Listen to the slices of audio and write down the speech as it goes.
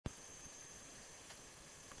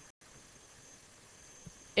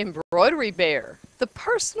Embroidery Bear, the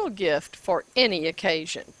personal gift for any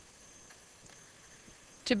occasion.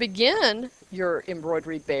 To begin your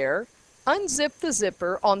embroidery bear, unzip the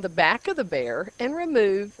zipper on the back of the bear and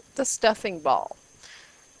remove the stuffing ball.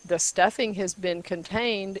 The stuffing has been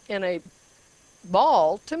contained in a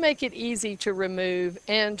ball to make it easy to remove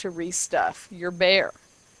and to restuff your bear.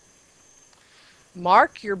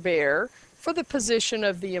 Mark your bear for the position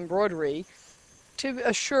of the embroidery to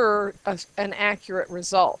assure an accurate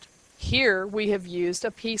result. Here we have used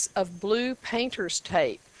a piece of blue painter's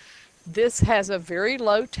tape. This has a very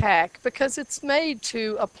low tack because it's made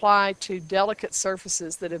to apply to delicate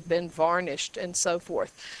surfaces that have been varnished and so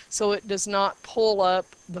forth. So it does not pull up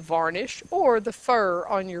the varnish or the fur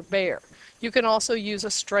on your bear. You can also use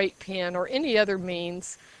a straight pin or any other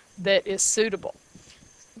means that is suitable.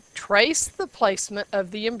 Trace the placement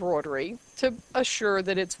of the embroidery to assure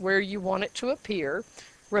that it's where you want it to appear.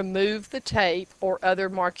 Remove the tape or other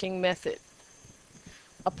marking method.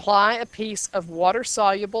 Apply a piece of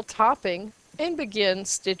water-soluble topping and begin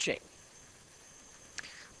stitching.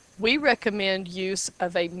 We recommend use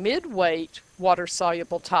of a mid-weight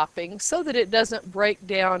water-soluble topping so that it doesn't break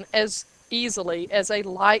down as easily as a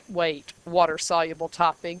lightweight water-soluble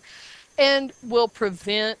topping and will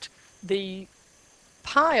prevent the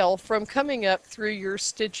pile from coming up through your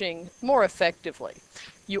stitching more effectively.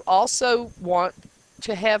 You also want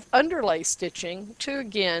to have underlay stitching to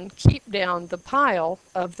again keep down the pile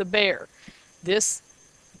of the bear. This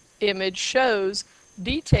image shows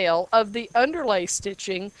detail of the underlay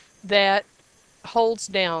stitching that holds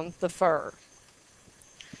down the fur.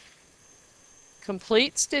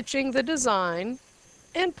 Complete stitching the design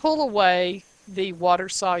and pull away the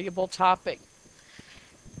water-soluble topping.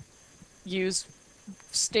 Use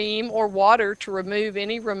steam or water to remove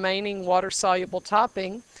any remaining water-soluble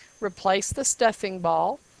topping. Replace the stuffing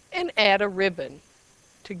ball and add a ribbon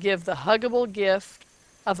to give the huggable gift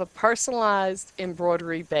of a personalized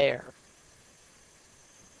embroidery bear.